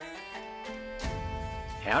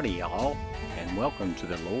Howdy, y'all, and welcome to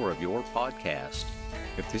the Lore of Your podcast.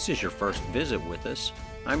 If this is your first visit with us,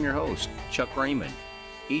 I'm your host, Chuck Raymond.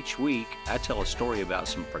 Each week, I tell a story about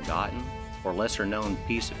some forgotten or lesser-known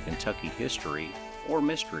piece of Kentucky history or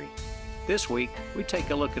mystery. This week, we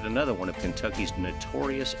take a look at another one of Kentucky's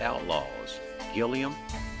notorious outlaws, Gulliam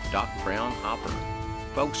Doc Brown Hopper.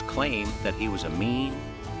 Folks claim that he was a mean,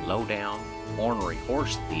 low-down, ornery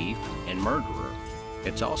horse thief and murderer.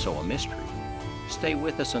 It's also a mystery. Stay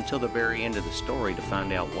with us until the very end of the story to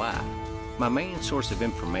find out why. My main source of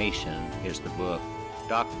information is the book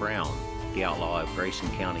Doc Brown, the Outlaw of Grayson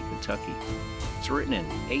County, Kentucky. It's written in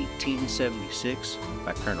 1876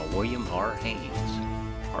 by Colonel William R.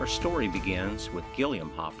 Haynes. Our story begins with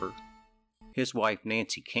Gulliam Hopper, his wife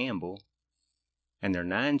Nancy Campbell, and their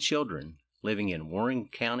 9 children living in Warren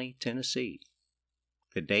County, Tennessee.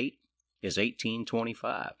 The date is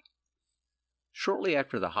 1825. Shortly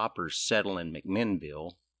after the Hoppers settle in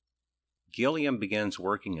McMinnville, Gulliam begins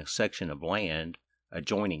working a section of land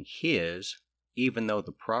adjoining his, even though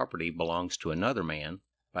the property belongs to another man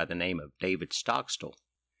by the name of David Stockstill.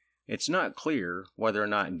 It's not clear whether or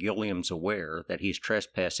not Gulliam's aware that he's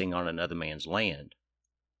trespassing on another man's land,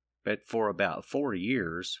 but for about 4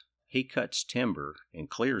 years, he cuts timber and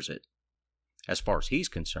clears it. As far as he's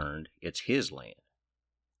concerned, it's his land.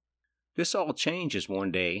 This all changes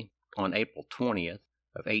one day on April 20th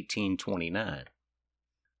of 1829.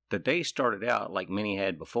 The day started out like many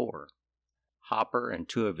had before. Hopper and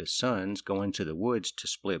 2 of his sons go into the woods to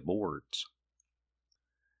split boards.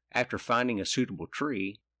 After finding a suitable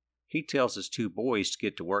tree, he tells his 2 boys to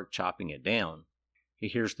get to work chopping it down. He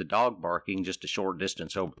hears the dog barking just a short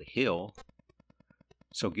distance over the hill,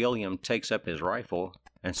 so Gulliam takes up his rifle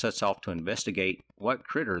and sets off to investigate what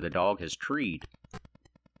critter the dog has treed.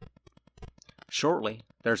 Shortly,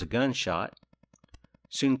 there's a gunshot,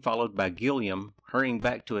 soon followed by Gulliam hurrying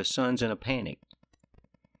back to his sons in a panic.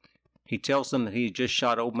 He tells them that he just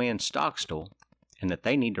shot old man Stockstill and that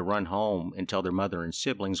they need to run home and tell their mother and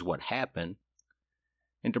siblings what happened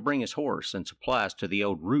and to bring his horse and supplies to the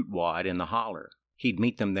old root wad in the holler. He'd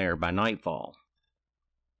meet them there by nightfall.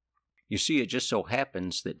 You see, it just so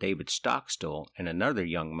happens that David Stockstill and another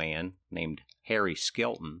young man named Harry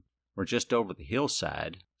Skelton were just over the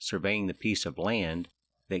hillside surveying the piece of land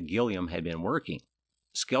that Gulliam had been working.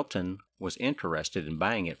 Skelton was interested in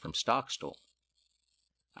buying it from Stockstill.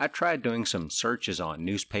 I tried doing some searches on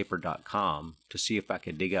newspaper.com to see if I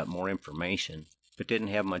could dig up more information, but didn't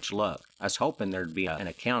have much luck. I was hoping there'd be an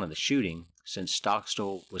account of the shooting, since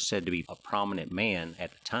Stockstill was said to be a prominent man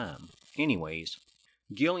at the time. Anyways,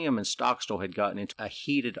 Gulliam and Stockstill had gotten into a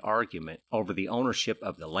heated argument over the ownership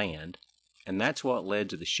of the land, and that's what led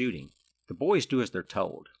to the shooting. The boys do as they're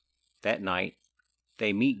told. That night,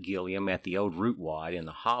 they meet Gulliam at the old root wad in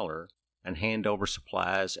the holler and hand over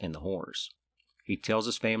supplies and the horse. He tells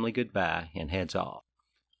his family goodbye and heads off.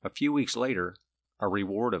 A few weeks later, a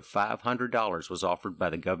reward of $500 was offered by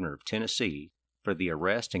the governor of Tennessee for the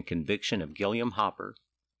arrest and conviction of Gulliam Hopper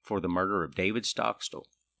for the murder of David Stockstill.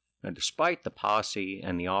 Now, despite the posse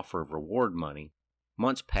and the offer of reward money,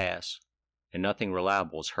 months pass and nothing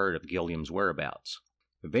reliable is heard of Gulliam's whereabouts.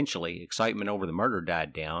 Eventually, excitement over the murder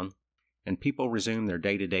died down, and people resumed their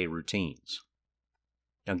day-to-day routines.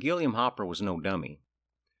 Now, Gulliam Hopper was no dummy.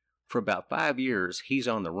 For about 5 years, he's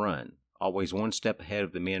on the run, always one step ahead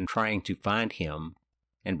of the men trying to find him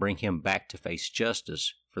and bring him back to face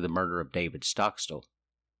justice for the murder of David Stockstill.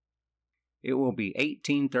 It will be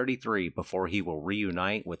 1833 before he will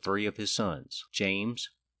reunite with 3 of his sons,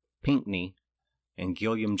 James, Pinckney, and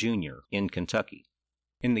Gulliam Jr. in Kentucky.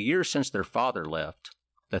 In the years since their father left,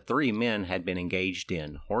 the 3 men had been engaged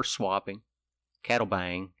in horse swapping, cattle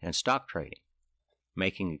buying, and stock trading,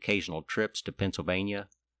 making occasional trips to Pennsylvania,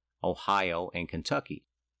 Ohio, and Kentucky.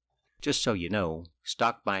 Just so you know,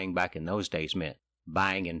 stock buying back in those days meant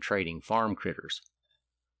buying and trading farm critters,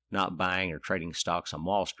 not buying or trading stocks on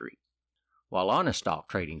Wall Street. While on a stock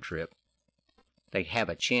trading trip, they have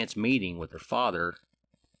a chance meeting with their father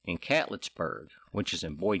in Catlettsburg, which is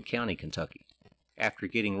in Boyd County, Kentucky. After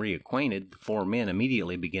getting reacquainted, the 4 men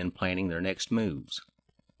immediately begin planning their next moves.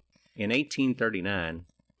 In 1839,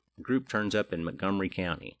 the group turns up in Montgomery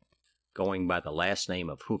County, going by the last name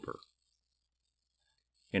of Hooper.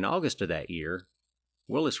 In August of that year,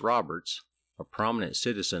 Willis Roberts, a prominent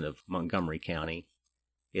citizen of Montgomery County,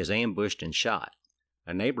 is ambushed and shot.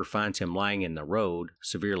 A neighbor finds him lying in the road,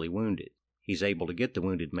 severely wounded. He's able to get the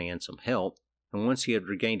wounded man some help, and once he had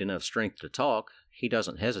regained enough strength to talk, he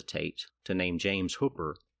doesn't hesitate to name James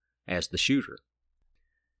Hooper as the shooter.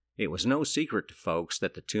 It was no secret to folks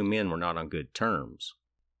that the 2 men were not on good terms.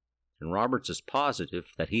 and Roberts is positive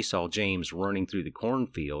that he saw James running through the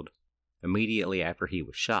cornfield immediately after he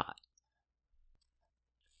was shot.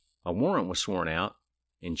 A warrant was sworn out,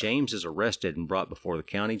 and James is arrested and brought before the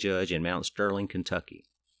county judge in Mount Sterling, Kentucky.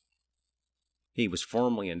 He was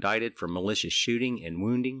formally indicted for malicious shooting and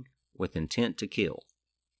wounding with intent to kill.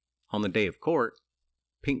 On the day of court,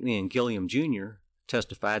 Pinckney and Gulliam Jr.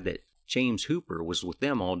 testified that James Hooper was with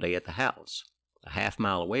them all day at the house, a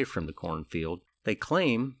half-mile away from the cornfield. They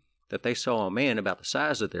claim that they saw a man about the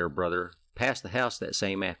size of their brother pass the house that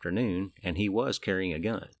same afternoon, and he was carrying a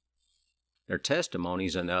gun. Their testimony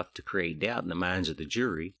is enough to create doubt in the minds of the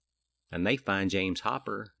jury, and they find James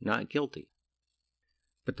Hopper not guilty.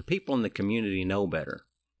 But the people in the community know better.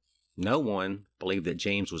 No one believed that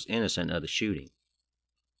James was innocent of the shooting.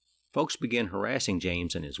 Folks began harassing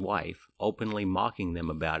James and his wife, openly mocking them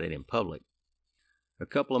about it in public. A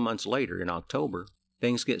couple of months later, in October,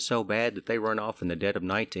 things get so bad that they run off in the dead of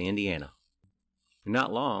night to Indiana.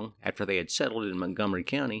 Not long after they had settled in Montgomery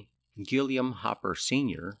County, Gulliam Hopper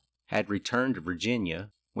Sr. had returned to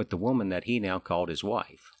Virginia with the woman that he now called his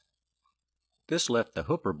wife. This left the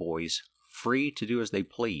Hooper boys free to do as they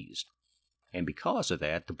pleased, and because of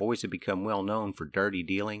that, the boys had become well known for dirty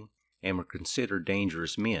dealing and were considered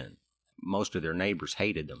dangerous men. Most of their neighbors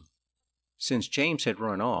hated them. Since James had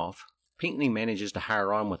run off, Pinckney manages to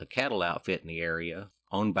hire on with a cattle outfit in the area,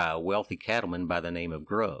 owned by a wealthy cattleman by the name of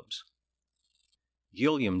Grubbs.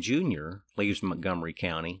 Gulliam Jr. leaves Montgomery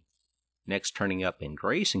County, next turning up in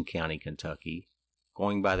Grayson County, Kentucky,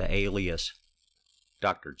 going by the alias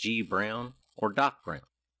Dr. G. Brown or Doc Brown.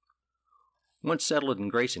 Once settled in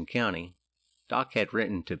Grayson County, Doc had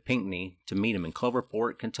written to Pinckney to meet him in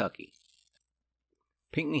Cloverport, Kentucky.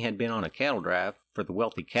 Pinckney had been on a cattle drive for the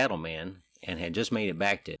wealthy cattleman and had just made it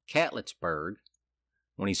back to Catlettsburg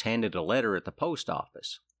when he's handed a letter at the post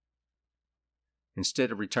office.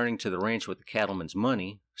 Instead of returning to the ranch with the cattleman's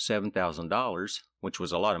money, $7,000, which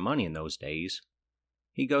was a lot of money in those days,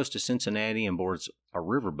 he goes to Cincinnati and boards a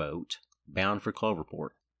riverboat bound for Cloverport.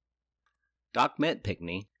 Doc met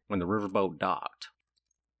Pinckney when the riverboat docked.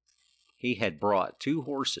 He had brought 2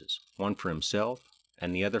 horses, one for himself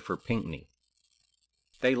and the other for Pinckney.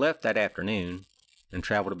 They left that afternoon and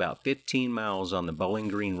traveled about 15 miles on the Bowling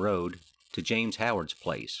Green Road to James Howard's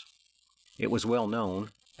place. It was well known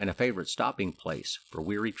and a favorite stopping place for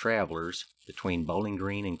weary travelers between Bowling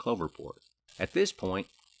Green and Cloverport. At this point,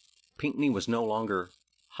 Pinckney was no longer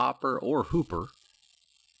Hopper or Hooper,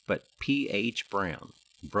 but P.H. Brown,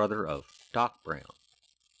 brother of Doc Brown.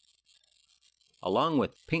 Along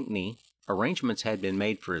with Pinckney, arrangements had been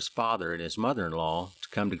made for his father and his mother-in-law to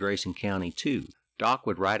come to Grayson County too. Doc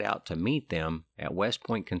would ride out to meet them at West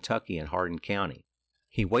Point, Kentucky in Hardin County.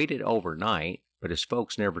 He waited overnight, but his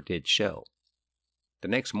folks never did show. The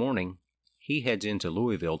next morning, he heads into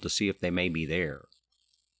Louisville to see if they may be there.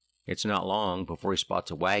 It's not long before he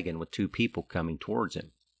spots a wagon with 2 people coming towards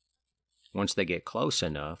him. Once they get close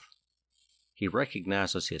enough, he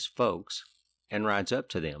recognizes his folks and rides up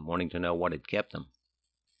to them, wanting to know what had kept them.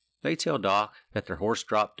 They tell Doc that their horse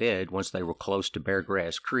dropped dead once they were close to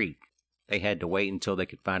Beargrass Creek. They had to wait until they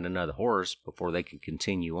could find another horse before they could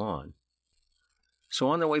continue on. So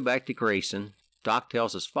on their way back to Grayson, Doc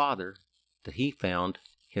tells his father that he found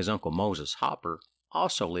his Uncle Moses Hopper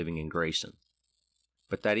also living in Grayson,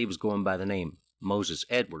 but that he was going by the name Moses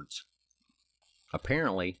Edwards.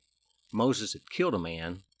 Apparently, Moses had killed a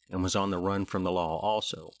man and was on the run from the law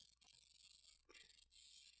also.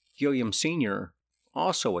 Gulliam Sr.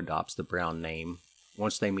 also adopts the Brown name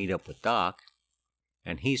once they meet up with Doc,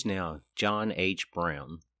 and he's now John H.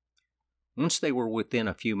 Brown. Once they were within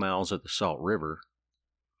a few miles of the Salt River,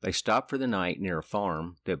 they stopped for the night near a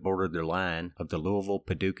farm that bordered the line of the Louisville,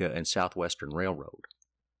 Paducah, and Southwestern Railroad.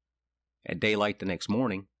 At daylight the next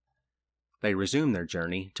morning, they resumed their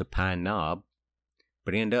journey to Pine Knob,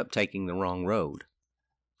 but end up taking the wrong road.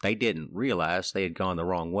 They didn't realize they had gone the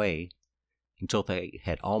wrong way until they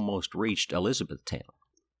had almost reached Elizabethtown.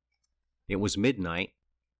 It was midnight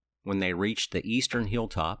when they reached the eastern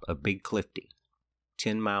hilltop of Big Clifty,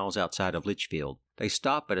 10 miles outside of Litchfield. They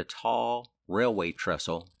stop at a tall railway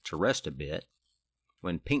trestle to rest a bit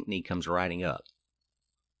when Pinckney comes riding up.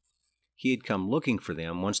 He had come looking for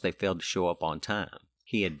them once they failed to show up on time.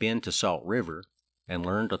 He had been to Salt River and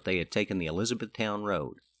learned that they had taken the Elizabethtown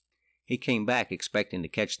road. He came back expecting to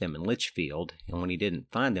catch them in Litchfield, and when he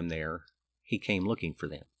didn't find them there, he came looking for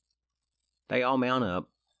them. They all mount up,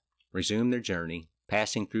 resume their journey,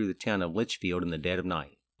 passing through the town of Litchfield in the dead of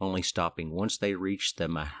night, only stopping once they reached the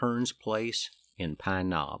Maherns' place in Pine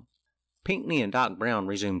Knob. Pinckney and Doc Brown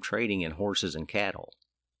resumed trading in horses and cattle.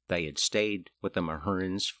 They had stayed with the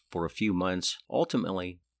Maherns for a few months,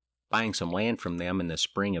 ultimately buying some land from them in the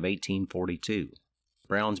spring of 1842.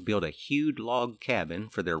 Browns built a huge log cabin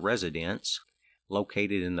for their residence,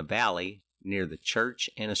 located in the valley near the church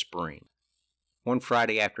and a spring. One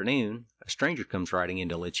Friday afternoon, a stranger comes riding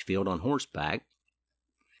into Litchfield on horseback,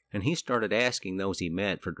 and he started asking those he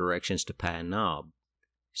met for directions to Pine Knob,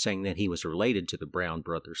 saying that he was related to the Brown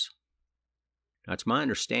brothers. Now, it's my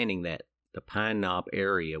understanding that the Pine Knob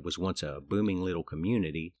area was once a booming little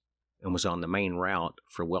community and was on the main route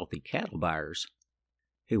for wealthy cattle buyers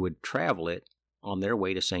who would travel it on their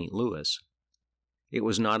way to St. Louis. It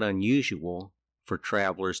was not unusual for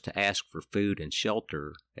travelers to ask for food and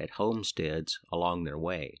shelter at homesteads along their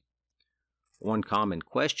way. One common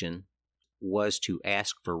question was to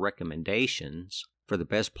ask for recommendations for the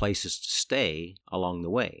best places to stay along the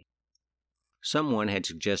way. Someone had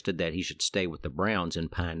suggested that he should stay with the Browns in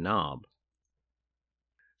Pine Knob.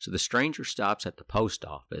 So the stranger stops at the post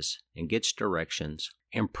office and gets directions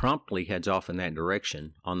and promptly heads off in that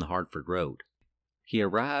direction on the Hartford Road. He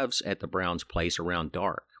arrives at the Browns' place around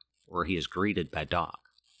dark, where he is greeted by Doc.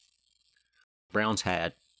 Browns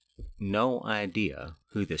had no idea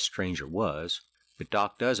who this stranger was, but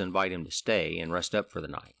Doc does invite him to stay and rest up for the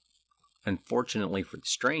night. Unfortunately for the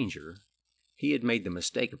stranger, he had made the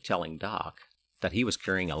mistake of telling Doc that he was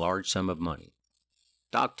carrying a large sum of money.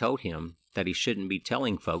 Doc told him that he shouldn't be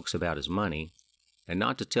telling folks about his money and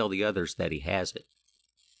not to tell the others that he has it.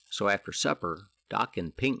 So after supper, Doc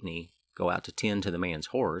and Pinckney go out to tend to the man's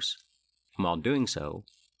horse, and while doing so,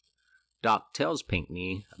 Doc tells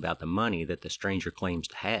Pinckney about the money that the stranger claims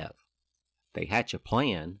to have. They hatch a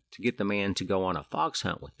plan to get the man to go on a fox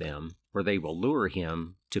hunt with them, where they will lure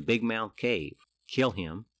him to Big Mouth Cave, kill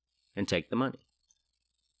him, and take the money.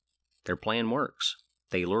 Their plan works.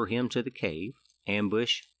 They lure him to the cave,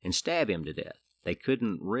 ambush, and stab him to death. They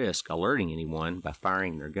couldn't risk alerting anyone by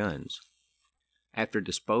firing their guns. After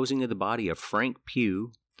disposing of the body of Frank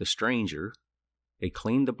Pugh, the stranger, they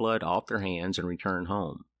clean the blood off their hands and return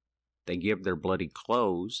home. They give their bloody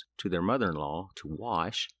clothes to their mother-in-law to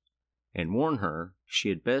wash and warn her she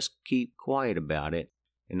had best keep quiet about it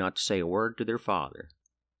and not to say a word to their father.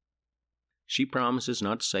 She promises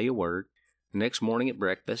not to say a word. The next morning at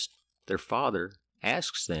breakfast, their father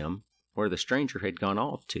asks them where the stranger had gone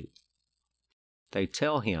off to. They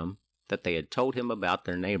tell him that they had told him about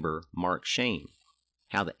their neighbor, Mark Shane,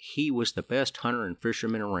 how that he was the best hunter and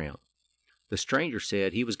fisherman around. The stranger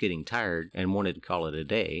said he was getting tired and wanted to call it a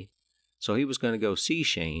day, so he was going to go see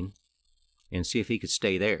Shane and see if he could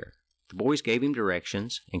stay there. The boys gave him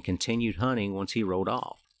directions and continued hunting once he rode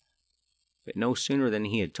off. But no sooner than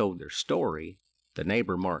he had told their story, the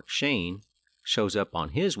neighbor Mark Shane shows up on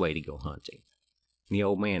his way to go hunting. And the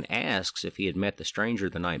old man asks if he had met the stranger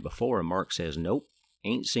the night before, and Mark says, "Nope,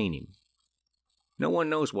 ain't seen him." No one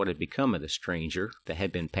knows what had become of the stranger that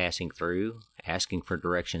had been passing through, asking for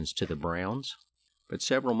directions to the Browns. But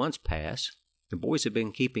several months pass. The boys had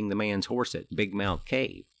been keeping the man's horse at Big Mouth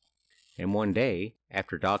Cave. And one day,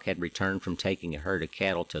 after Doc had returned from taking a herd of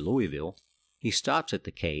cattle to Louisville, he stops at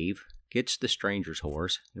the cave, gets the stranger's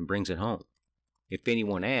horse, and brings it home. If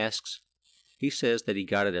anyone asks, he says that he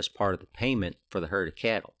got it as part of the payment for the herd of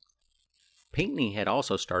cattle. Pinckney had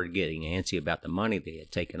also started getting antsy about the money they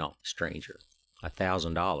had taken off the stranger,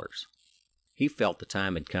 $1,000. He felt the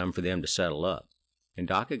time had come for them to settle up, and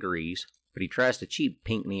Doc agrees, but he tries to cheat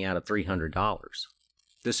Pinckney out of $300.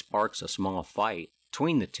 This sparks a small fight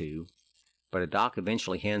between the two, but Doc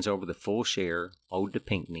eventually hands over the full share owed to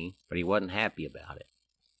Pinckney, but he wasn't happy about it.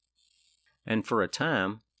 And for a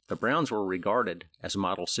time, the Browns were regarded as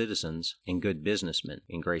model citizens and good businessmen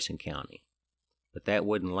in Grayson County. But that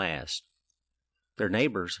wouldn't last. Their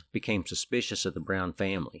neighbors became suspicious of the Brown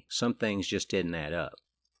family. Some things just didn't add up.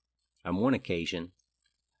 On one occasion,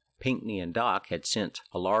 Pinckney and Doc had sent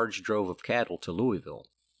a large drove of cattle to Louisville.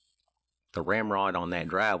 The ramrod on that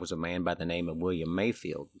drive was a man by the name of William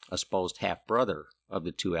Mayfield, a supposed half-brother of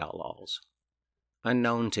the two outlaws.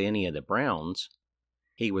 Unknown to any of the Browns,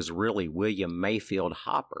 he was really William Mayfield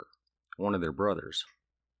Hopper, one of their brothers.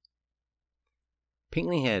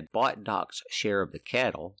 Pinckney had bought Doc's share of the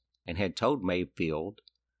cattle and had told Mayfield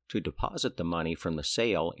to deposit the money from the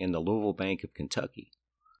sale in the Louisville Bank of Kentucky.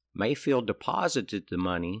 Mayfield deposited the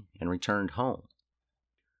money and returned home.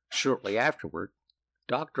 Shortly afterward,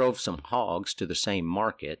 Doc drove some hogs to the same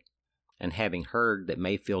market, and having heard that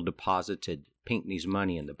Mayfield deposited Pinckney's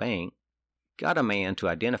money in the bank, got a man to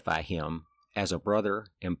identify him as a brother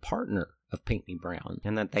and partner of Pinckney Brown,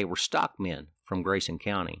 and that they were stockmen from Grayson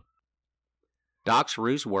County. Doc's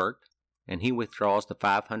ruse worked, and he withdraws the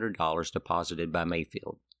 $500 deposited by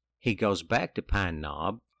Mayfield. He goes back to Pine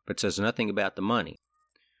Knob, but says nothing about the money.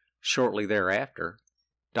 Shortly thereafter,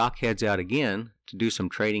 Doc heads out again to do some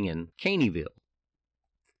trading in Caneyville.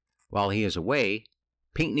 While he is away,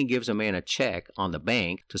 Pinckney gives a man a check on the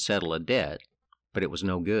bank to settle a debt, but it was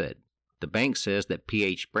no good. The bank says that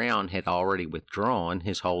P.H. Brown had already withdrawn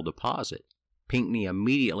his whole deposit. Pinckney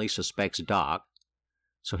immediately suspects Doc,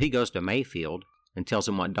 so he goes to Mayfield and tells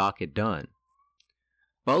him what Doc had done.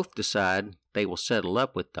 Both decide they will settle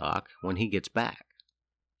up with Doc when he gets back,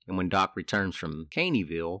 and when Doc returns from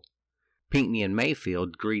Caneyville, Pinckney and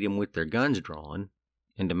Mayfield greet him with their guns drawn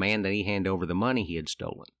and demand that he hand over the money he had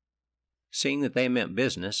stolen. Seeing that they meant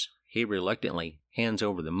business, he reluctantly hands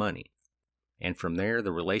over the money, and from there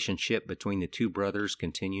the relationship between the two brothers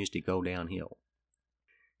continues to go downhill.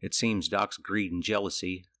 It seems Doc's greed and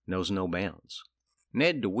jealousy knows no bounds.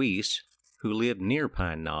 Ned DeWeese, who lived near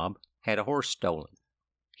Pine Knob, had a horse stolen.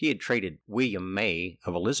 He had traded William May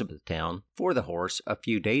of Elizabethtown for the horse a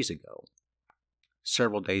few days ago.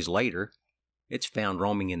 Several days later, it's found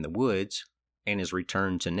roaming in the woods and is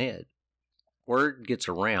returned to Ned. Word gets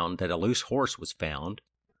around that a loose horse was found,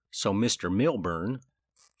 so Mr. Milburn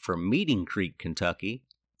from Meeting Creek, Kentucky,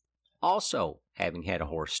 also having had a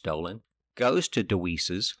horse stolen, goes to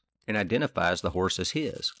DeWeese's and identifies the horse as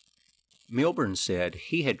his. Milburn said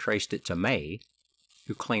he had traced it to May,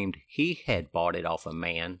 who claimed he had bought it off a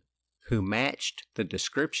man who matched the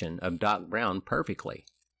description of Doc Brown perfectly.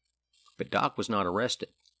 But Doc was not arrested,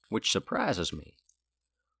 which surprises me.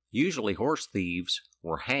 Usually horse thieves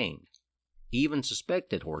were hanged, even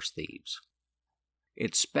suspected horse thieves.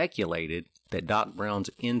 It's speculated that Doc Brown's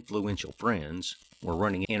influential friends were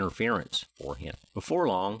running interference for him. Before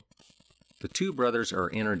long, the two brothers are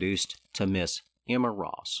introduced to Miss Emma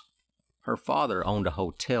Ross. Her father owned a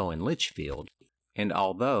hotel in Litchfield, and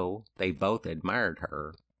although they both admired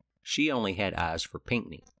her, she only had eyes for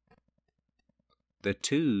Pinckney. The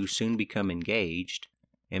two soon become engaged,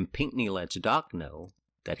 and Pinckney lets Doc know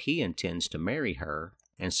that he intends to marry her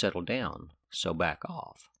and settle down, so back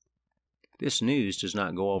off. This news does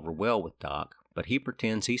not go over well with Doc, but he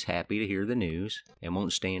pretends he's happy to hear the news and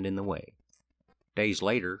won't stand in the way. Days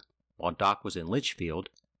later, while Doc was in Litchfield,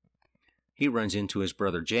 he runs into his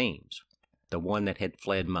brother James, the one that had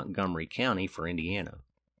fled Montgomery County for Indiana.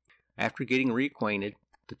 After getting reacquainted,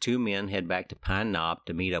 the two men head back to Pine Knob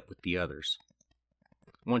to meet up with the others.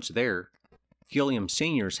 Once there, Gulliam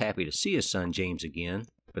Sr. is happy to see his son James again,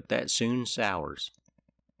 but that soon sours.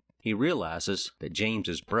 He realizes that James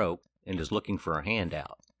is broke and is looking for a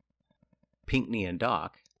handout. Pinckney and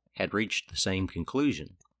Doc had reached the same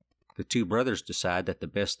conclusion. The two brothers decide that the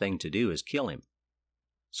best thing to do is kill him,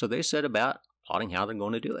 so they set about plotting how they're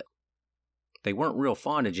going to do it. They weren't real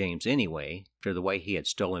fond of James anyway, after the way he had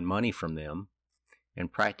stolen money from them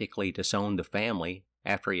and practically disowned the family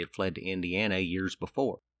after he had fled to Indiana years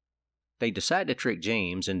before. They decided to trick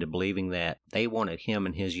James into believing that they wanted him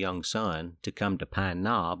and his young son to come to Pine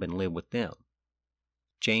Knob and live with them.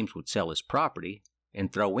 James would sell his property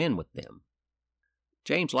and throw in with them.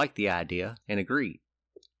 James liked the idea and agreed.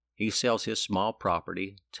 He sells his small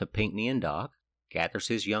property to Pinckney and Doc, gathers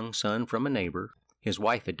his young son from a neighbor. His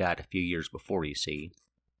wife had died a few years before, you see,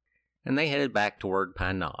 and they headed back toward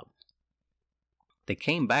Pine Knob. They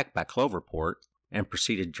came back by Cloverport and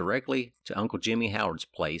proceeded directly to Uncle Jimmy Howard's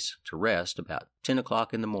place to rest about 10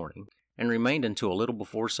 o'clock in the morning and remained until a little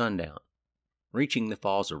before sundown. Reaching the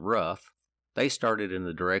Falls of Rough, they started in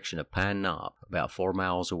the direction of Pine Knob, about 4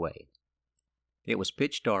 miles away. It was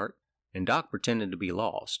pitch dark, and Doc pretended to be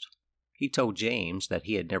lost. He told James that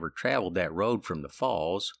he had never traveled that road from the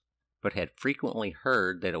falls, but had frequently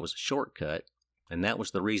heard that it was a shortcut, and that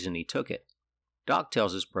was the reason he took it. Doc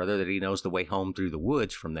tells his brother that he knows the way home through the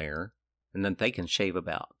woods from there, and that they can shave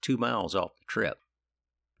about 2 miles off the trip.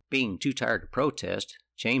 Being too tired to protest,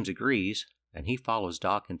 James agrees, and he follows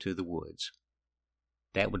Doc into the woods.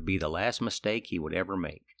 That would be the last mistake he would ever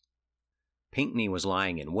make. Pinckney was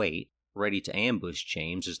lying in wait, ready to ambush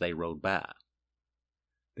James as they rode by.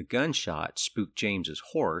 The gunshot spooked James's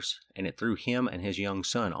horse, and it threw him and his young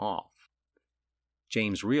son off.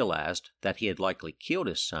 James realized that he had likely killed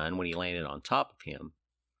his son when he landed on top of him,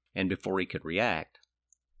 and before he could react,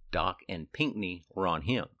 Doc and Pinckney were on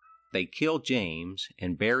him. They kill James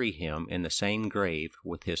and bury him in the same grave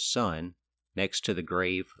with his son next to the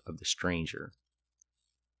grave of the stranger.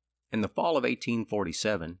 In the fall of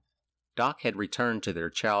 1847, Doc had returned to their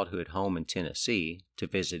childhood home in Tennessee to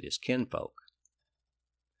visit his kinfolk.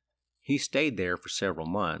 He stayed there for several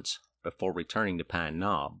months before returning to Pine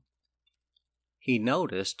Knob. He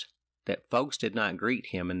noticed that folks did not greet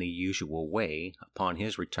him in the usual way upon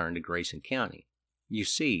his return to Grayson County. You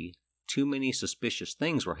see, too many suspicious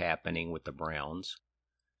things were happening with the Browns,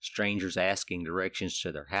 strangers asking directions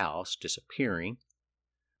to their house, disappearing,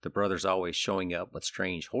 the brothers always showing up with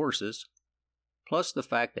strange horses, plus the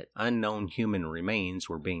fact that unknown human remains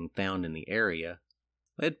were being found in the area,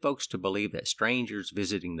 led folks to believe that strangers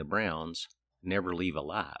visiting the Browns never leave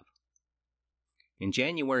alive. In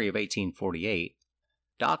January of 1848,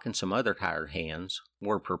 Doc and some other hired hands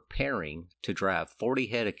were preparing to drive 40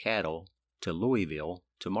 head of cattle to Louisville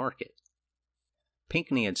to market.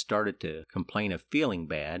 Pinckney had started to complain of feeling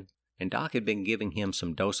bad, and Doc had been giving him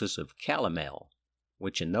some doses of calomel,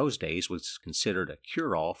 which in those days was considered a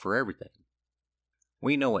cure-all for everything.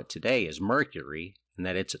 We know it today as mercury and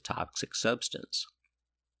that it's a toxic substance.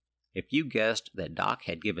 If you guessed that Doc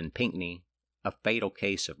had given Pinckney a fatal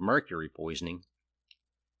case of mercury poisoning,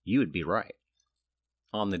 you would be right.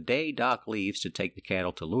 On the day Doc leaves to take the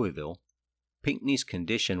cattle to Louisville, Pinckney's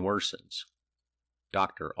condition worsens.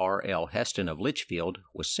 Dr. R.L. Heston of Litchfield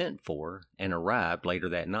was sent for and arrived later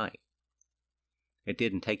that night. It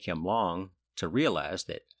didn't take him long to realize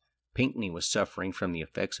that Pinckney was suffering from the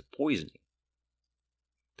effects of poisoning.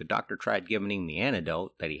 The doctor tried giving him the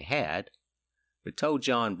antidote that he had, but told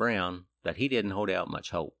John Brown that he didn't hold out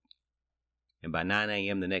much hope. And by 9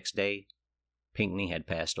 a.m. the next day, Pinckney had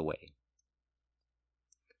passed away.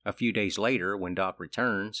 A few days later, when Doc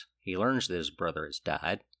returns, he learns that his brother has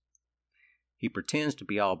died. He pretends to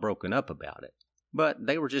be all broken up about it, but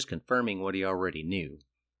they were just confirming what he already knew.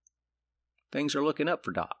 Things are looking up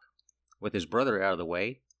for Doc. With his brother out of the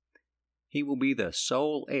way, he will be the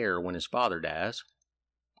sole heir when his father dies,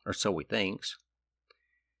 or so he thinks,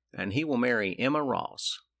 and he will marry Emma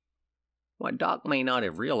Ross. What Doc may not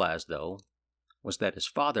have realized, though, was that his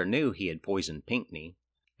father knew he had poisoned Pinckney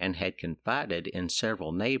and had confided in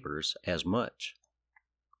several neighbors as much.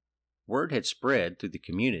 Word had spread through the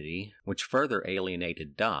community, which further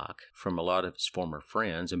alienated Doc from a lot of his former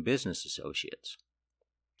friends and business associates.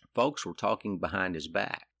 Folks were talking behind his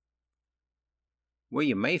back.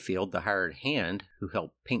 William Mayfield, the hired hand who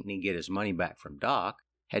helped Pinckney get his money back from Doc,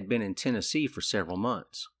 had been in Tennessee for several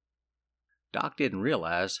months. Doc didn't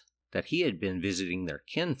realize that he had been visiting their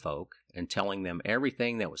kinfolk and telling them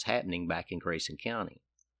everything that was happening back in Grayson County.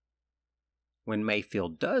 When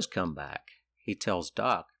Mayfield does come back, he tells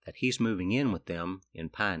Doc that he's moving in with them in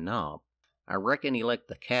Pine Knob. I reckon he let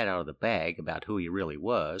the cat out of the bag about who he really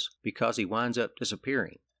was, because he winds up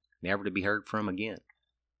disappearing, never to be heard from again.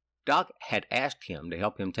 Doc had asked him to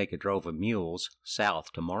help him take a drove of mules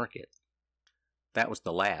south to market. That was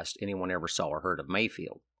the last anyone ever saw or heard of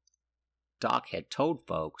Mayfield. Doc had told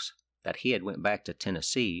folks that he had went back to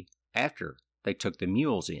Tennessee after they took the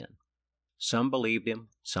mules in. Some believed him,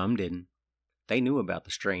 some didn't. They knew about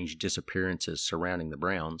the strange disappearances surrounding the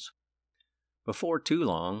Browns. Before too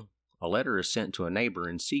long, a letter is sent to a neighbor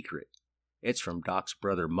in secret. It's from Doc's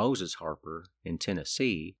brother Moses Harper in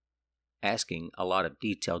Tennessee, asking a lot of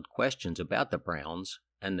detailed questions about the Browns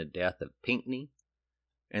and the death of Pinckney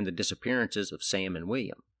and the disappearances of Sam and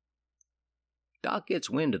William. Doc gets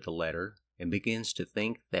wind of the letter and begins to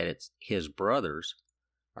think that it's his brothers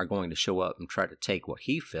are going to show up and try to take what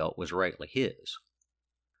he felt was rightly his.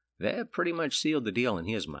 That pretty much sealed the deal in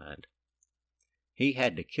his mind. He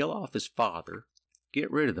had to kill off his father,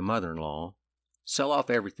 get rid of the mother-in-law, sell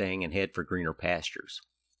off everything, and head for greener pastures.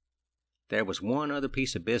 There was one other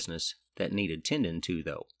piece of business that needed tending to,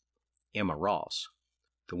 though. Emma Ross,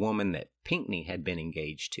 the woman that Pinckney had been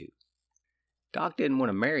engaged to. Doc didn't want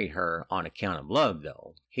to marry her on account of love,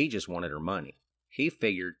 though. He just wanted her money. He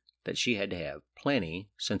figured that she had to have plenty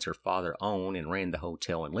since her father owned and ran the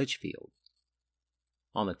hotel in Litchfield.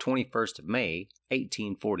 On the 21st of May,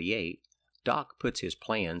 1848, Doc puts his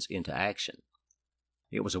plans into action.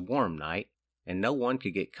 It was a warm night, and no one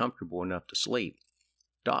could get comfortable enough to sleep.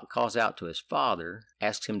 Doc calls out to his father,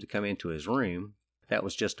 asks him to come into his room. That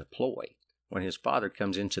was just a ploy. When his father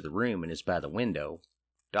comes into the room and is by the window,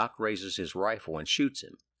 Doc raises his rifle and shoots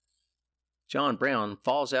him. John Brown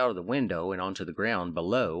falls out of the window and onto the ground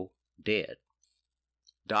below, dead.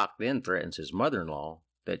 Doc then threatens his mother-in-law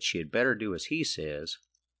that she had better do as he says,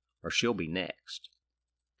 or she'll be next.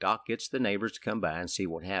 Doc gets the neighbors to come by and see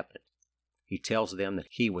what happened. He tells them that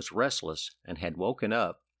he was restless and had woken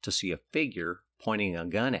up to see a figure pointing a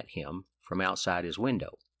gun at him from outside his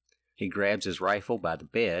window. He grabs his rifle by the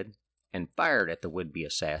bed and fired at the would-be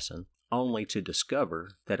assassin, only to discover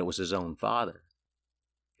that it was his own father.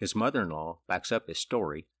 His mother-in-law backs up his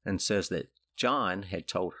story and says that John had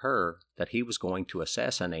told her that he was going to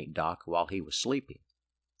assassinate Doc while he was sleeping.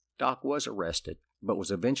 Doc was arrested, but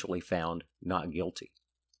was eventually found not guilty.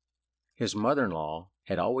 His mother-in-law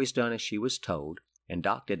had always done as she was told, and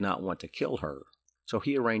Doc did not want to kill her, so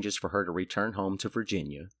he arranges for her to return home to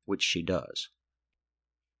Virginia, which she does.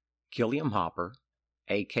 Gulliam Hopper,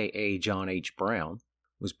 a.k.a. John H. Brown,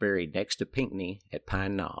 was buried next to Pinckney at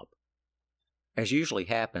Pine Knob. As usually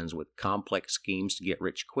happens with complex schemes to get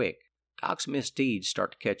rich quick, Doc's misdeeds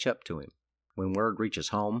start to catch up to him. When word reaches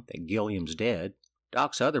home that Gilliam's dead,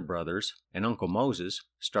 Doc's other brothers and Uncle Moses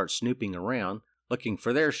start snooping around looking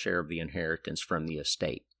for their share of the inheritance from the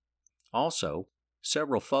estate. Also,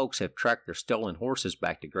 several folks have tracked their stolen horses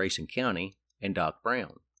back to Grayson County and Doc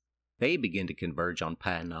Brown. They begin to converge on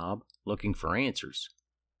Pine Knob, looking for answers.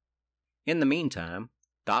 In the meantime,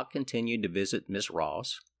 Doc continued to visit Miss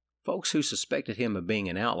Ross. Folks who suspected him of being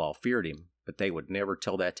an outlaw feared him, but they would never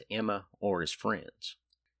tell that to Emma or his friends.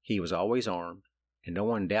 He was always armed, and no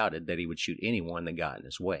one doubted that he would shoot anyone that got in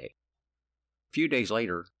his way. A few days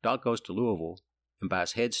later, Doc goes to Louisville and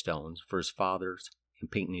buys headstones for his father's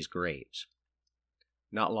and Pinckney's graves.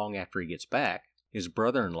 Not long after he gets back, his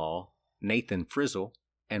brother-in-law, Nathan Frizzle,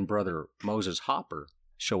 and brother Moses Hopper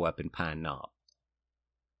show up in Pine Knob.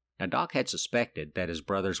 Now, Doc had suspected that his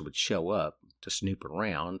brothers would show up to snoop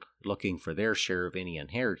around, looking for their share of any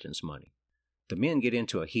inheritance money. The men get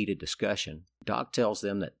into a heated discussion. Doc tells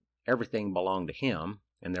them that everything belonged to him,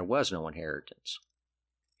 and there was no inheritance.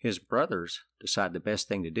 His brothers decide the best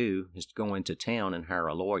thing to do is to go into town and hire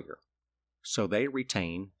a lawyer. So they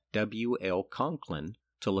retain W.L. Conklin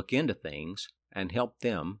to look into things and help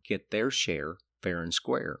them get their share fair and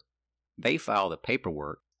square. They file the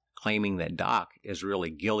paperwork claiming that Doc is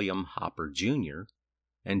really Gulliam Hopper Jr.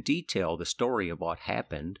 and detail the story of what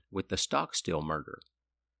happened with the Stockstill murder.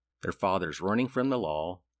 Their father's running from the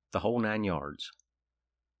law, the whole 9 yards.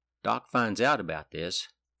 Doc finds out about this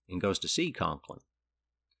and goes to see Conklin.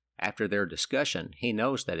 After their discussion, he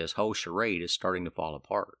knows that his whole charade is starting to fall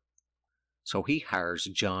apart. So he hires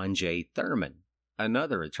John J. Thurman,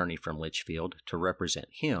 another attorney from Litchfield, to represent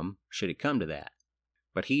him should it come to that.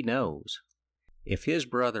 But he knows if his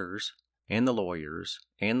brothers and the lawyers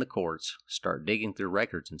and the courts start digging through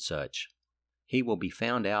records and such, he will be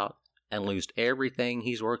found out and lose everything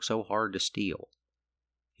he's worked so hard to steal.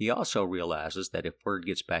 He also realizes that if word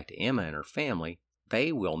gets back to Emma and her family,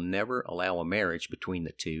 they will never allow a marriage between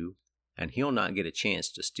the two, and he'll not get a chance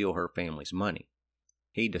to steal her family's money.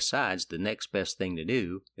 He decides the next best thing to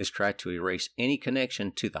do is try to erase any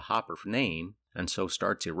connection to the Hopper name, and so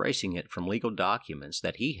starts erasing it from legal documents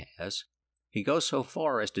that he has. He goes so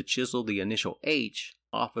far as to chisel the initial H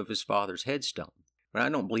off of his father's headstone. But I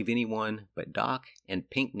don't believe anyone but Doc and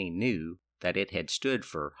Pinckney knew that it had stood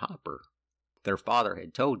for Hopper. Their father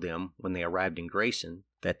had told them when they arrived in Grayson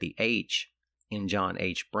that the H in John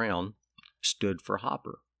H. Brown stood for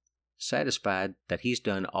Hopper. Satisfied that he's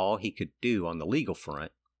done all he could do on the legal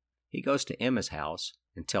front, he goes to Emma's house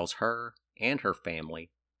and tells her and her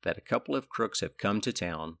family that a couple of crooks have come to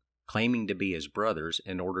town claiming to be his brothers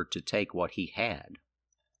in order to take what he had.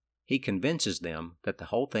 He convinces them that the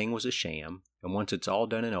whole thing was a sham, and once it's all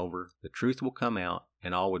done and over, the truth will come out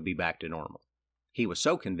and all would be back to normal. He was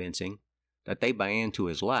so convincing that they buy into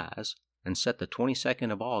his lies and set the 22nd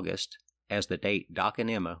of August as the date Doc and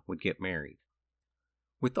Emma would get married.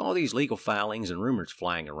 With all these legal filings and rumors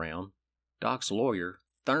flying around, Doc's lawyer,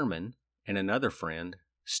 Thurman, and another friend,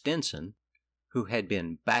 Stinson, who had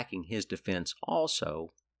been backing his defense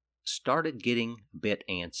also, started getting a bit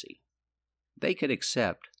antsy. They could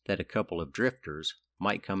accept that a couple of drifters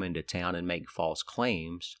might come into town and make false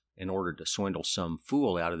claims in order to swindle some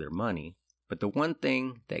fool out of their money, but the one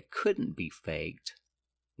thing that couldn't be faked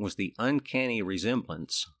was the uncanny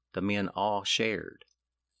resemblance the men all shared.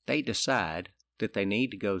 They decide that they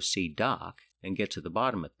need to go see Doc and get to the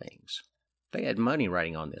bottom of things. They had money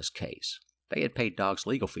riding on this case. They had paid Doc's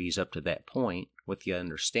legal fees up to that point with the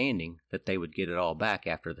understanding that they would get it all back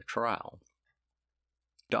after the trial.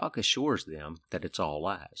 Doc assures them that it's all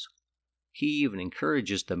lies. He even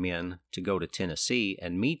encourages the men to go to Tennessee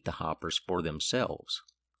and meet the Hoppers for themselves.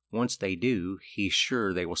 Once they do, he's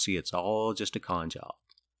sure they will see it's all just a con job.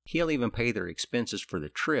 He'll even pay their expenses for the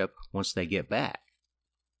trip once they get back.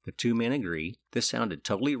 The two men agree. This sounded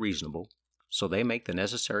totally reasonable, so they make the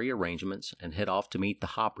necessary arrangements and head off to meet the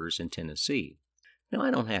Hoppers in Tennessee. Now,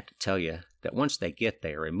 I don't have to tell you that once they get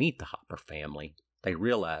there and meet the Hopper family, they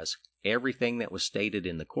realize everything that was stated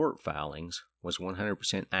in the court filings was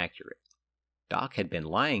 100% accurate. Doc had been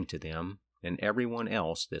lying to them and everyone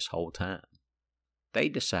else this whole time. They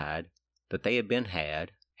decide that they had been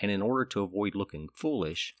had, and in order to avoid looking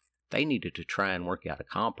foolish, they needed to try and work out a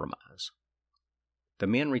compromise. The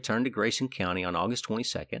men returned to Grayson County on August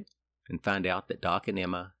 22nd and find out that Doc and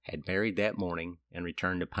Emma had married that morning and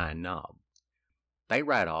returned to Pine Knob. They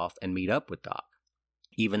ride off and meet up with Doc.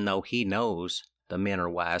 Even though he knows the men are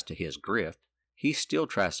wise to his grift, he still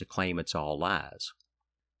tries to claim it's all lies.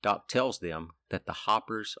 Doc tells them that the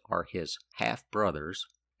Hoppers are his half-brothers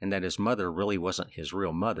and that his mother really wasn't his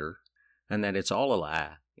real mother, and that it's all a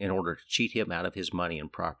lie in order to cheat him out of his money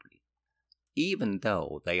and property. Even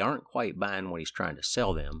though they aren't quite buying what he's trying to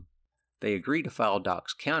sell them, they agree to file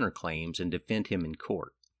Doc's counterclaims and defend him in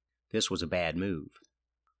court. This was a bad move.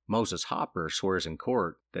 Moses Hopper swears in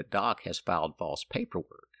court that Doc has filed false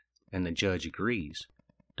paperwork, and the judge agrees.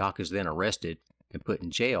 Doc is then arrested and put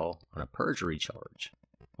in jail on a perjury charge.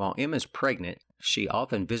 While Emma's pregnant, she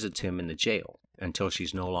often visits him in the jail until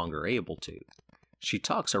she's no longer able to. She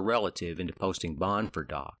talks a relative into posting bond for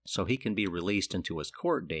Doc so he can be released until his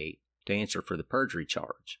court date to answer for the perjury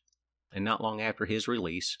charge. And not long after his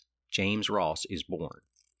release, James Ross is born.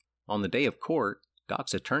 On the day of court,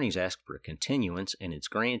 Doc's attorneys ask for a continuance and it's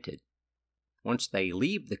granted. Once they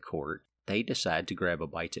leave the court, they decide to grab a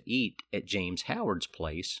bite to eat at James Howard's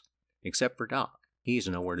place, except for Doc. He is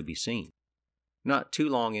nowhere to be seen. Not too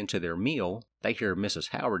long into their meal, they hear Mrs.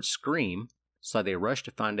 Howard scream, so they rush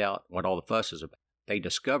to find out what all the fuss is about. They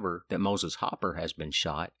discover that Moses Hopper has been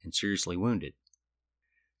shot and seriously wounded.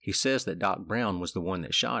 He says that Doc Brown was the one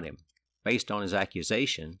that shot him. Based on his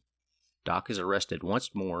accusation, Doc is arrested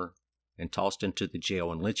once more and tossed into the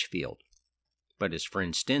jail in Litchfield. But his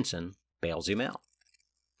friend Stinson bails him out.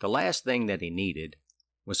 The last thing that he needed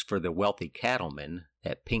was for the wealthy cattleman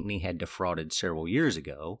that Pinckney had defrauded several years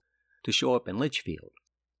ago to show up in Litchfield.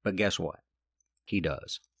 But guess what? He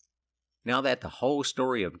does. Now that the whole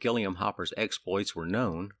story of Gulliam Hopper's exploits were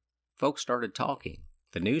known, folks started talking.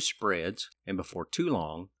 The news spreads, and before too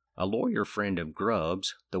long, a lawyer friend of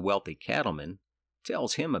Grubbs, the wealthy cattleman,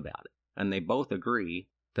 tells him about it, and they both agree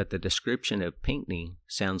that the description of Pinckney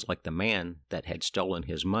sounds like the man that had stolen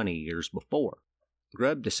his money years before.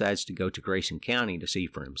 Grubb decides to go to Grayson County to see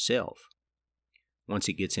for himself. Once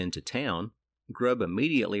he gets into town, Grubb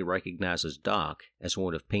immediately recognizes Doc as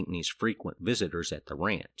one of Pinckney's frequent visitors at the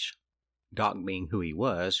ranch. Doc, being who he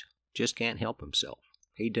was, just can't help himself.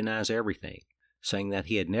 He denies everything, saying that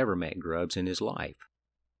he had never met Grubbs in his life.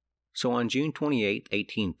 So on June 28,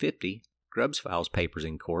 1850, Grubbs files papers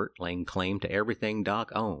in court laying claim to everything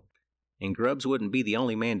Doc owned, and Grubbs wouldn't be the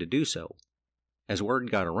only man to do so. As word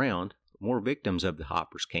got around, more victims of the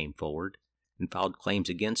Hoppers came forward and filed claims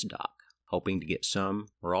against Doc, hoping to get some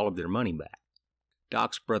or all of their money back.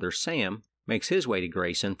 Doc's brother Sam makes his way to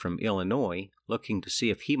Grayson from Illinois, looking to see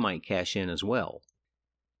if he might cash in as well.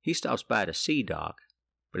 He stops by to see Doc,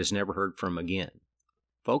 but is never heard from again.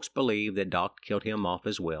 Folks believe that Doc killed him off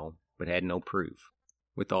as well, but had no proof.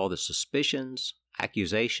 With all the suspicions,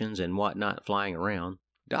 accusations, and whatnot flying around,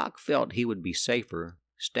 Doc felt he would be safer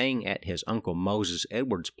staying at his Uncle Moses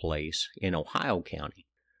Edwards' place in Ohio County.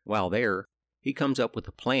 While there, he comes up with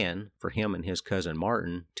a plan for him and his cousin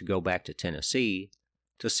Martin to go back to Tennessee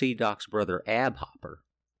to see Doc's brother Ab Hopper.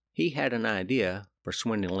 He had an idea for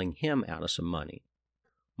swindling him out of some money.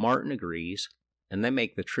 Martin agrees, and they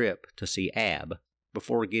make the trip to see Ab.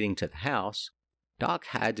 Before getting to the house, Doc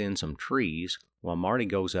hides in some trees while Marty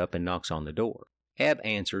goes up and knocks on the door. Ab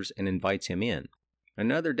answers and invites him in.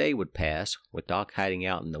 Another day would pass with Doc hiding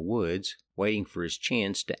out in the woods, waiting for his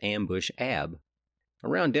chance to ambush Ab.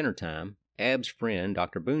 Around dinner time, Ab's friend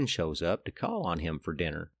Dr. Boone shows up to call on him for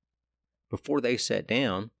dinner. Before they sat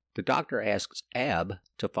down, the doctor asks Ab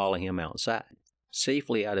to follow him outside.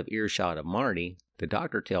 Safely out of earshot of Marty, the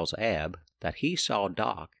doctor tells Ab that he saw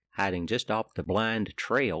Doc hiding just off the blind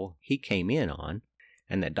trail he came in on,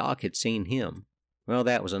 and that Doc had seen him. Well,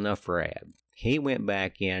 that was enough for Ab. He went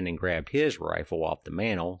back in and grabbed his rifle off the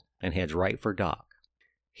mantel and heads right for Doc.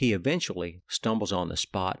 He eventually stumbles on the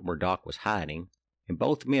spot where Doc was hiding, and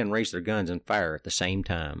both men raise their guns and fire at the same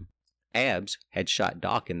time. Ab's had shot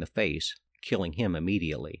Doc in the face, killing him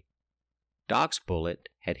immediately. Doc's bullet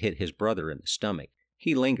had hit his brother in the stomach.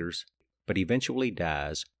 He lingers, but eventually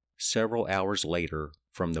dies several hours later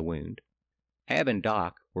from the wound. Ab and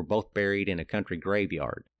Doc were both buried in a country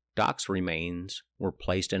graveyard. Doc's remains were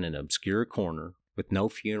placed in an obscure corner with no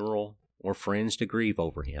funeral or friends to grieve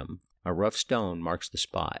over him. A rough stone marks the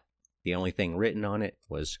spot. The only thing written on it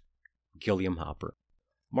was Gulliam Hopper.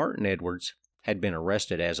 Martin Edwards had been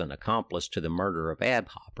arrested as an accomplice to the murder of Ab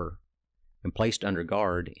Hopper and placed under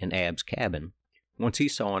guard in Ab's cabin. Once he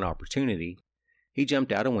saw an opportunity, he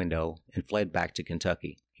jumped out a window and fled back to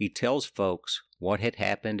Kentucky. He tells folks what had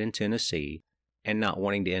happened in Tennessee, and not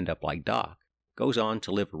wanting to end up like Doc, goes on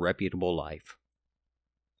to live a reputable life.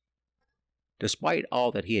 Despite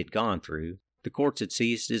all that he had gone through, the courts had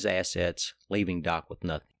seized his assets, leaving Doc with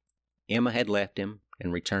nothing. Emma had left him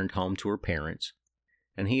and returned home to her parents,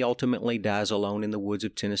 and he ultimately dies alone in the woods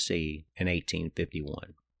of Tennessee in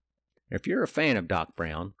 1851. If you're a fan of Doc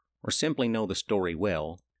Brown, or simply know the story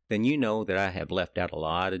well, then you know that I have left out a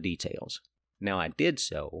lot of details. Now, I did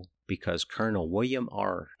so because Colonel William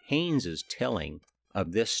R. Haynes' telling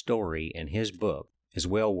of this story in his book is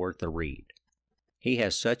well worth a read. He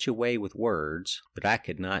has such a way with words that I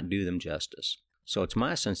could not do them justice. So it's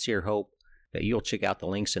my sincere hope that you'll check out the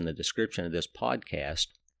links in the description of this podcast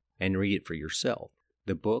and read it for yourself.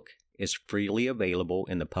 The book is freely available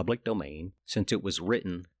in the public domain since it was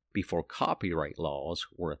written before copyright laws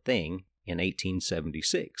were a thing in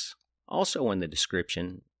 1876. Also in the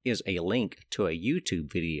description is a link to a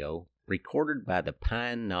YouTube video recorded by the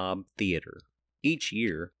Pine Knob Theater. Each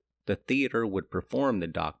year, the theater would perform the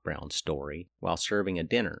Doc Brown story while serving a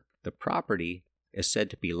dinner. The property is said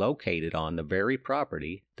to be located on the very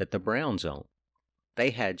property that the Browns own.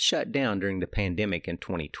 They had shut down during the pandemic in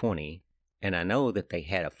 2020, and I know that they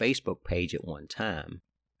had a Facebook page at one time.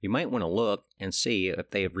 You might want to look and see if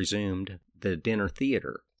they have resumed the dinner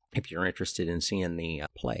theater if you're interested in seeing the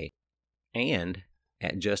play. And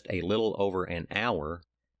at just a little over an hour,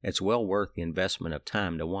 it's well worth the investment of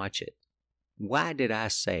time to watch it. Why did I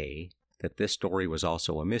say that this story was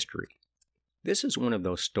also a mystery? This is one of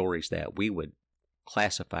those stories that we would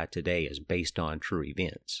classify today as based on true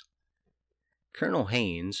events. Colonel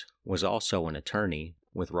Haynes was also an attorney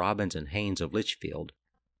with Robbins and Haynes of Litchfield.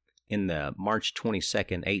 In the March 22,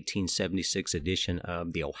 1876 edition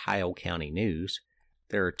of the Ohio County News,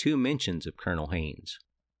 there are two mentions of Colonel Haynes.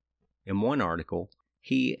 In one article,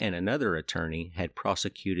 he and another attorney had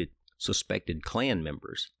prosecuted suspected Klan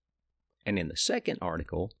members. And in the second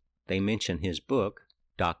article, they mention his book,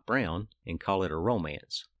 Doc Brown, and call it a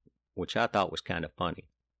romance, which I thought was kind of funny.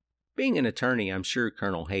 Being an attorney, I'm sure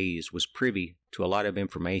Colonel Hayes was privy to a lot of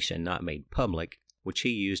information not made public, which he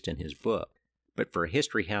used in his book. But for a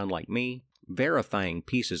history hound like me, verifying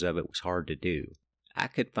pieces of it was hard to do. I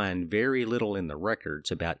could find very little in the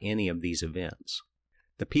records about any of these events.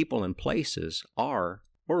 The people and places are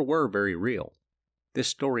or were very real. This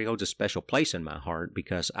story holds a special place in my heart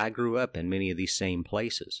because I grew up in many of these same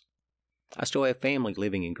places. I still have family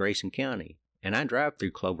living in Grayson County, and I drive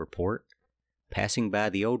through Cloverport, passing by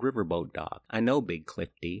the old riverboat dock. I know Big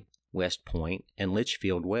Clifty, West Point, and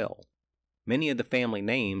Litchfield well. Many of the family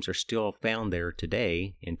names are still found there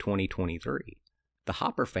today in 2023. The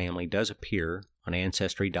Hopper family does appear on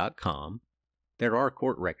Ancestry.com. There are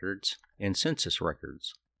court records and census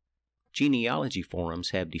records. Genealogy forums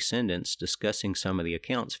have descendants discussing some of the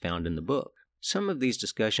accounts found in the book. Some of these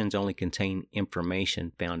discussions only contain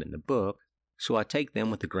information found in the book, so I take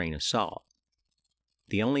them with a grain of salt.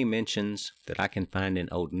 The only mentions that I can find in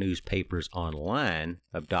old newspapers online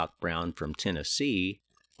of Doc Brown from Tennessee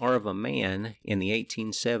are of a man in the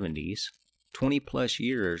 1870s, 20 plus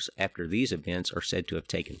years after these events are said to have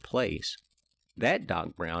taken place. That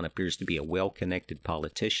Doc Brown appears to be a well-connected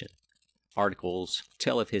politician. Articles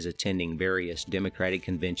tell of his attending various Democratic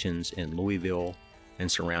conventions in Louisville and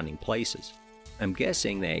surrounding places. I'm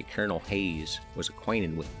guessing that Colonel Hayes was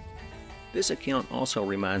acquainted with him. This account also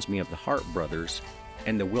reminds me of the Hart brothers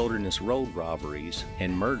and the Wilderness Road robberies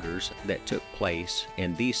and murders that took place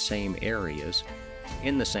in these same areas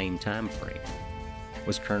in the same time frame.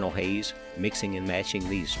 Was Colonel Hayes mixing and matching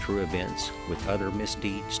these true events with other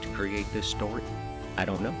misdeeds to create this story? I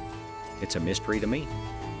don't know. It's a mystery to me.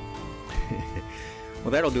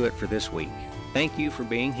 Well, that'll do it for this week. Thank you for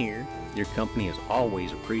being here. Your company is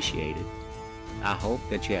always appreciated. I hope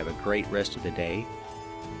that you have a great rest of the day,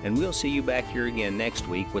 and we'll see you back here again next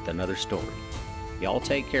week with another story. Y'all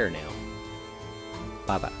take care now.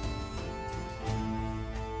 Bye-bye.